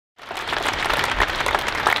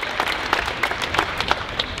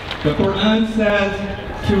The Quran says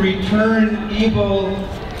to return evil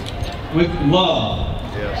with love.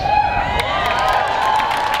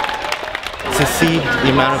 To see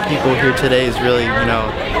the amount of people here today is really,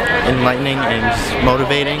 enlightening and just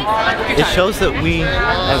motivating. It shows that we,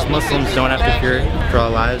 as Muslims, don't have to fear for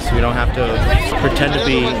our lives. We don't have to pretend to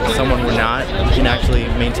be someone we're not. We can actually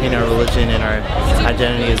maintain our religion and our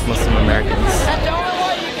identity as Muslim Americans.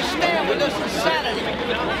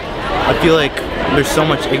 I feel like there's so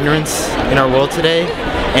much ignorance in our world today,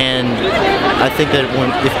 and I think that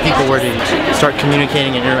if people were to start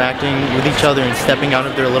communicating and interacting with each other and stepping out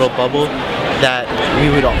of their little bubble, that we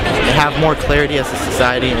would have more clarity as a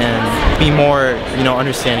society and be more,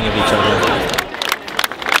 understanding of each other.